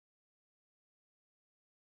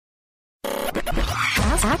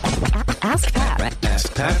Ask Pat.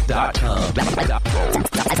 AskPat.com. AskPat.com.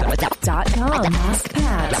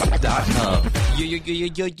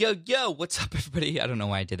 Yo, what's up, everybody? I don't know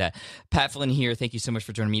why I did that. Pat Flynn here. Thank you so much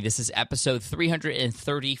for joining me. This is episode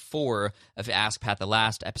 334 of Ask Pat, the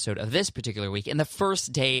last episode of this particular week and the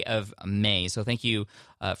first day of May. So thank you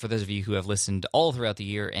for those of you who have listened all throughout the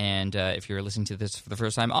year. And if you're listening to this for the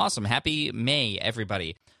first time, awesome. Happy May,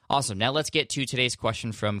 everybody. Awesome. Now let's get to today's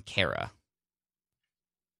question from Kara.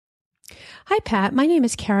 Hi, Pat. My name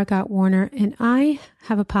is Kara Gott Warner, and I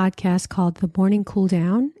have a podcast called The Morning Cool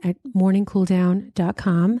Down at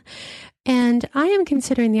morningcooldown.com. And I am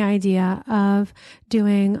considering the idea of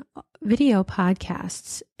doing video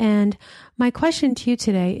podcasts. And my question to you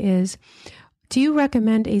today is, do you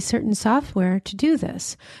recommend a certain software to do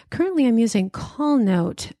this? Currently, I'm using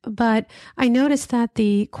CallNote, but I noticed that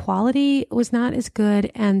the quality was not as good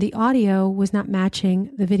and the audio was not matching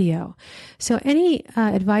the video. So any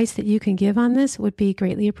advice that you can give on this would be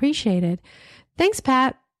greatly appreciated. Thanks,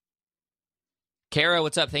 Pat. Kara,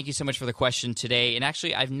 what's up? Thank you so much for the question today. And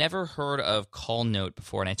actually, I've never heard of CallNote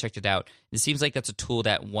before, and I checked it out. It seems like that's a tool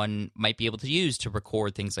that one might be able to use to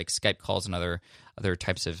record things like Skype calls and other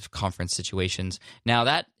types of conference situations. Now,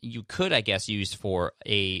 that you could, I guess, use for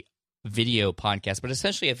a video podcast, but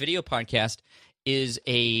essentially a video podcast is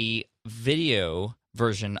a video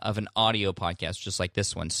version of an audio podcast just like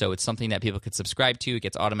this one. So it's something that people could subscribe to. It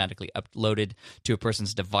gets automatically uploaded to a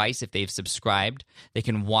person's device. If they've subscribed, they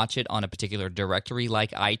can watch it on a particular directory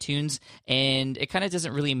like iTunes, and it kind of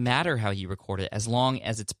doesn't really matter how you record it as long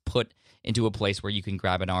as it's put into a place where you can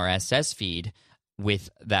grab an RSS feed with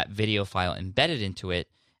that video file embedded into it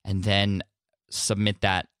and then submit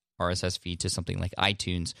that RSS feed to something like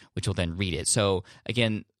iTunes, which will then read it. So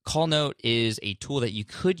again, CallNote is a tool that you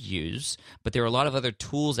could use, but there are a lot of other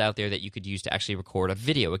tools out there that you could use to actually record a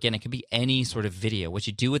video. Again, it could be any sort of video. What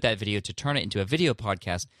you do with that video to turn it into a video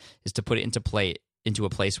podcast is to put it into a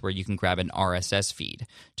place where you can grab an RSS feed,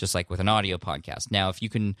 just like with an audio podcast. Now, if you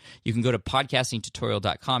can go to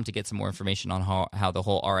podcastingtutorial.com to get some more information on how the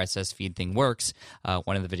whole RSS feed thing works.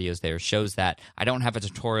 One of the videos there shows that. I don't have a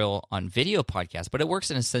tutorial on video podcast, but it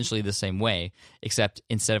works in essentially the same way, except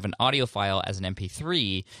instead of an audio file as an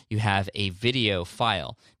MP3, you have a video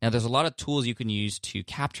file. Now, there's a lot of tools you can use to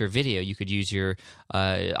capture video. You could use your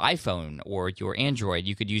iPhone or your Android.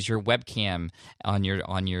 You could use your webcam on your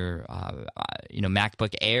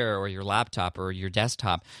MacBook Air or your laptop or your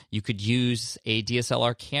desktop. You could use a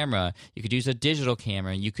DSLR camera. You could use a digital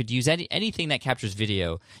camera. You could use anything that captures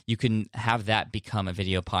video. You can have that become a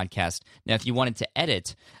video podcast. Now, if you wanted to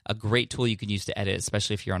edit, a great tool you can use to edit,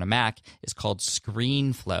 especially if you're on a Mac, is called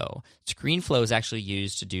ScreenFlow. ScreenFlow is actually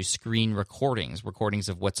used to do screen recordings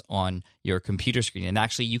of what's on your computer screen. And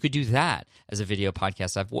actually, you could do that as a video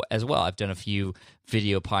podcast as well. I've done a few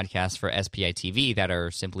video podcasts for SPI TV that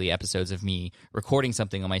are simply episodes of me recording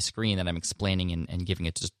something on my screen that I'm explaining and giving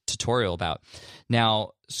a tutorial about.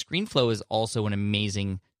 Now, ScreenFlow is also an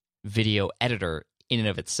amazing video editor in and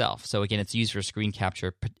of itself. So again, it's used for screen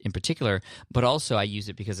capture in particular, but also I use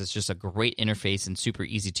it because it's just a great interface and super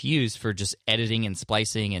easy to use for just editing and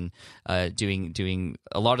splicing and doing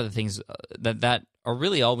a lot of the things that are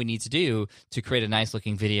really all we need to do to create a nice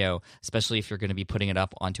looking video, especially if you're going to be putting it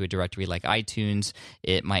up onto a directory like iTunes.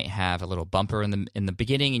 It might have a little bumper in the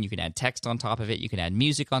beginning, and you can add text on top of it. You can add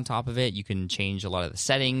music on top of it. You can change a lot of the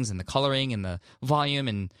settings and the coloring and the volume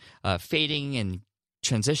and fading and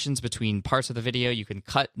transitions between parts of the video. You can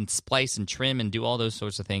cut and splice and trim and do all those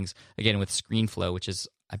sorts of things, again, with ScreenFlow, which is,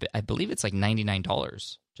 I believe it's like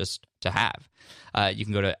 $99 just to have. You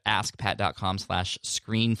can go to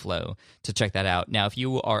askpat.com/ScreenFlow to check that out. Now, if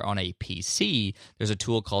you are on a PC, there's a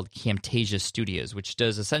tool called Camtasia Studios, which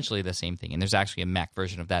does essentially the same thing. And there's actually a Mac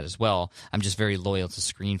version of that as well. I'm just very loyal to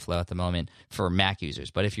ScreenFlow at the moment for Mac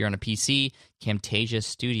users. But if you're on a PC, Camtasia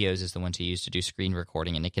Studios is the one to use to do screen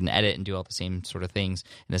recording, and it can edit and do all the same sort of things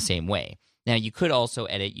in the same way. Now, you could also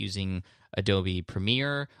edit using Adobe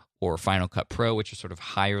Premiere or Final Cut Pro, which are sort of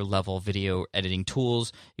higher level video editing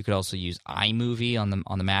tools. You could also use iMovie on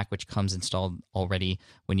the Mac, which comes installed already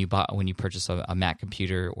when you purchase a Mac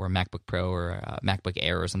computer or a MacBook Pro or a MacBook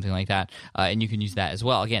Air or something like that, and you can use that as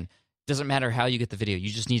well. Again, doesn't matter how you get the video;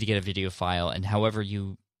 you just need to get a video file, and however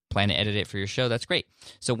you plan to edit it for your show, that's great.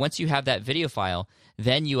 So once you have that video file,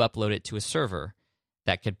 then you upload it to a server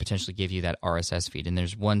that could potentially give you that RSS feed. And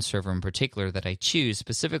there's one server in particular that I choose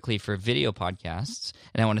specifically for video podcasts.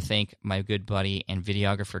 And I want to thank my good buddy and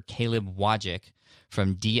videographer Caleb Wojcik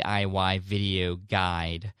from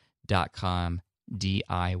DIYvideoguide.com.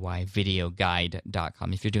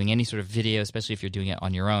 DIYvideoguide.com. If you're doing any sort of video, especially if you're doing it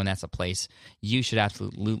on your own, that's a place you should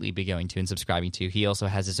absolutely be going to and subscribing to. He also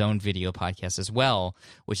has his own video podcast as well,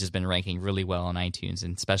 which has been ranking really well on iTunes,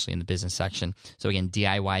 and especially in the business section. So again,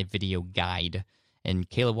 DIY Video Guide. And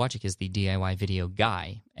Caleb Wojcik is the DIY Video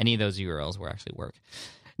Guy. Any of those URLs will actually work.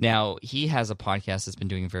 Now, he has a podcast that's been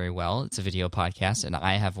doing very well. It's a video podcast, and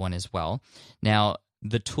I have one as well. Now,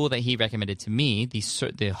 the tool that he recommended to me,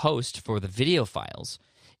 the host for the video files,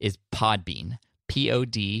 is Podbean,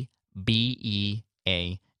 Podbean.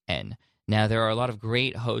 Now, there are a lot of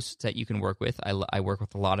great hosts that you can work with. I work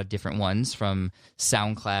with a lot of different ones, from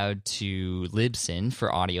SoundCloud to Libsyn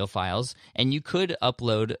for audio files. And you could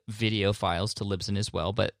upload video files to Libsyn as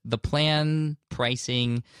well, but the plan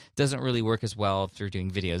pricing doesn't really work as well if you're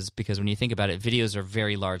doing videos, because when you think about it, videos are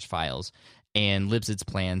very large files. And Libsyn's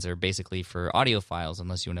plans are basically for audio files,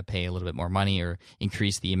 unless you want to pay a little bit more money or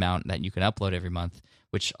increase the amount that you can upload every month,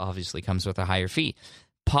 which obviously comes with a higher fee.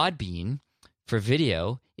 Podbean for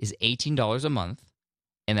video is $18 a month,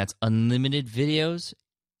 and that's unlimited videos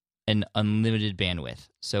and unlimited bandwidth.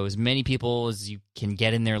 So as many people as you can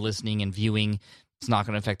get in there listening and viewing, it's not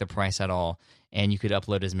going to affect the price at all. And you could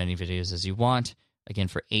upload as many videos as you want, again,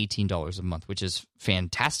 for $18 a month, which is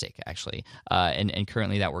fantastic, actually. And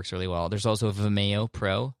currently that works really well. There's also Vimeo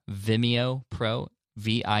Pro, Vimeo, Pro,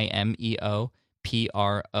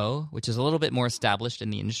 which is a little bit more established in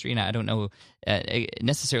the industry, and I don't know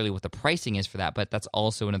necessarily what the pricing is for that, but that's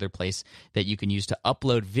also another place that you can use to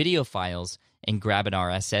upload video files and grab an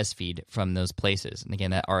RSS feed from those places. And again,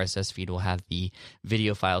 that RSS feed will have the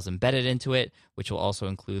video files embedded into it, which will also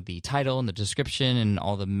include the title and the description and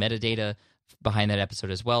all the metadata behind that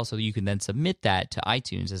episode as well, so you can then submit that to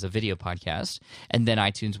iTunes as a video podcast, and then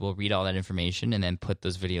iTunes will read all that information and then put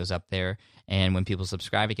those videos up there, and when people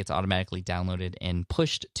subscribe, it gets automatically downloaded and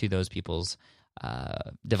pushed to those people's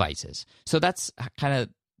devices. So that's kind of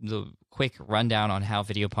the quick rundown on how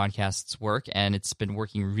video podcasts work, and it's been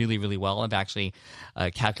working really, really well. I've actually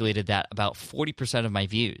calculated that about 40% of my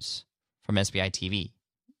views from SBI TV.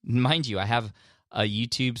 Mind you, I have a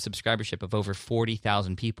YouTube subscribership of over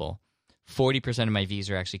 40,000 people. 40% of my views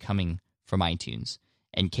are actually coming from iTunes.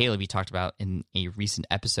 And Caleb, he talked about in a recent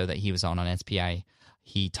episode that he was on SPI,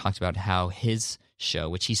 he talked about how his show,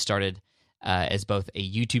 which he started as both a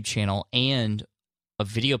YouTube channel and a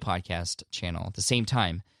video podcast channel at the same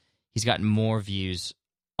time, he's gotten more views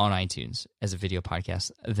on iTunes as a video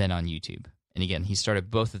podcast than on YouTube. And again, he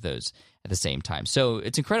started both of those at the same time. So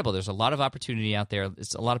it's incredible. There's a lot of opportunity out there.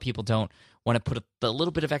 A lot of people don't want to put a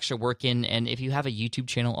little bit of extra work in. And if you have a YouTube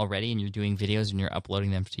channel already and you're doing videos and you're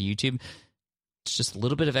uploading them to YouTube, it's just a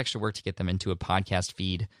little bit of extra work to get them into a podcast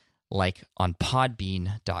feed, like on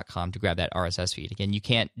podbean.com, to grab that RSS feed. Again, you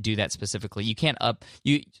can't do that specifically. You can't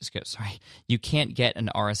you can't get an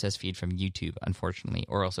RSS feed from YouTube, unfortunately,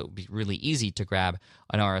 or else it would be really easy to grab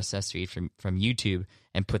an RSS feed from YouTube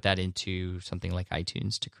and put that into something like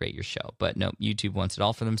iTunes to create your show. But no, YouTube wants it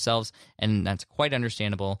all for themselves, and that's quite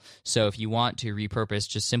understandable. So if you want to repurpose,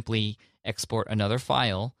 just simply export another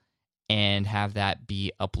file and have that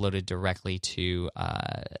be uploaded directly to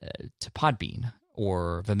Podbean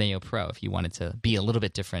or Vimeo Pro if you want it to be a little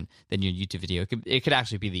bit different than your YouTube video. It could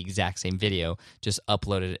actually be the exact same video, just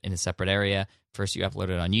uploaded in a separate area. First you upload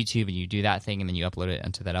it on YouTube and you do that thing, and then you upload it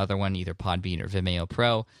onto that other one, either Podbean or Vimeo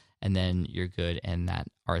Pro, and then you're good, and that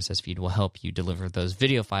RSS feed will help you deliver those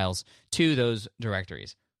video files to those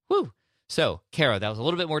directories. Woo! So, Kara, that was a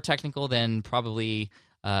little bit more technical than probably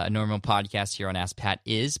a normal podcast here on Ask Pat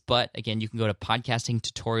is, but again, you can go to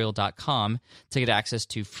podcastingtutorial.com to get access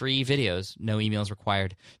to free videos, no emails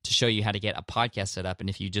required, to show you how to get a podcast set up.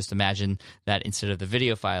 And if you just imagine that instead of the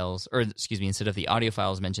video files, instead of the audio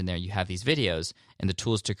files mentioned there, you have these videos and the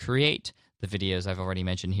tools to create the videos I've already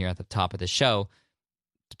mentioned here at the top of the show,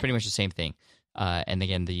 it's pretty much the same thing. And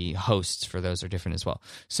again, the hosts for those are different as well.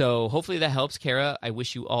 So hopefully that helps, Kara. I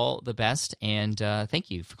wish you all the best, and thank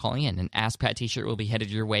you for calling in. An Ask Pat t-shirt will be headed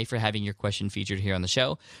your way for having your question featured here on the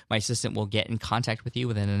show. My assistant will get in contact with you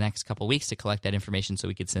within the next couple of weeks to collect that information so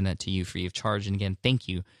we could send that to you free of charge. And again, thank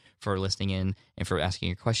you for listening in and for asking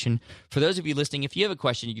your question. For those of you listening, if you have a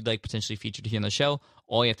question you'd like potentially featured here on the show,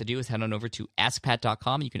 all you have to do is head on over to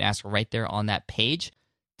askpat.com. You can ask right there on that page.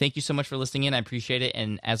 Thank you so much for listening in. I appreciate it.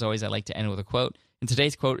 And as always, I like to end with a quote. And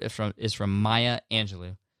today's quote is from Maya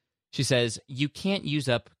Angelou. She says, "You can't use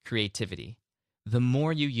up creativity. The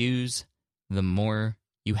more you use, the more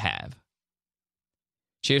you have."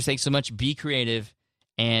 Cheers. Thanks so much. Be creative.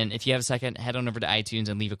 And if you have a second, head on over to iTunes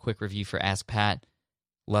and leave a quick review for Ask Pat.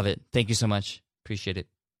 Love it. Thank you so much. Appreciate it.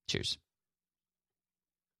 Cheers.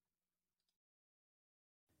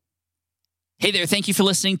 Hey there, thank you for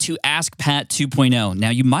listening to Ask Pat 2.0.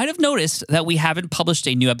 Now, you might have noticed that we haven't published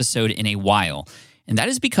a new episode in a while, and that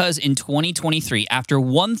is because in 2023, after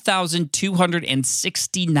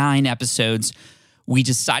 1,269 episodes, we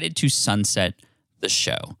decided to sunset the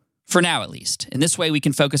show. For now, at least. In this way, we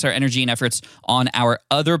can focus our energy and efforts on our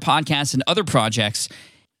other podcasts and other projects.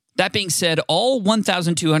 That being said, all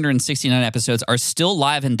 1,269 episodes are still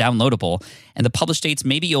live and downloadable, and the published dates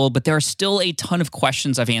may be old, but there are still a ton of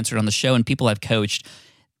questions I've answered on the show and people I've coached.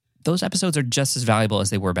 Those episodes are just as valuable as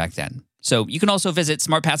they were back then. So you can also visit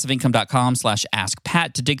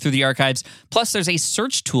smartpassiveincome.com/askpat to dig through the archives. Plus, there's a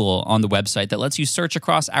search tool on the website that lets you search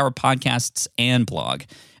across our podcasts and blog.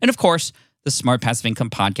 And of course, the Smart Passive Income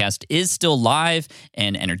podcast is still live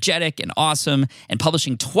and energetic and awesome and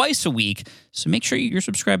publishing twice a week. So make sure you're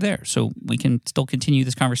subscribed there so we can still continue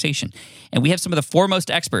this conversation. And we have some of the foremost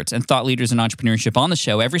experts and thought leaders in entrepreneurship on the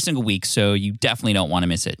show every single week, so you definitely don't want to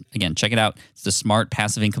miss it. Again, check it out. It's the Smart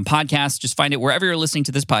Passive Income podcast. Just find it wherever you're listening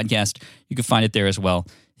to this podcast. You can find it there as well.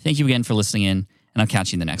 Thank you again for listening in, and I'll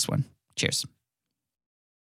catch you in the next one. Cheers.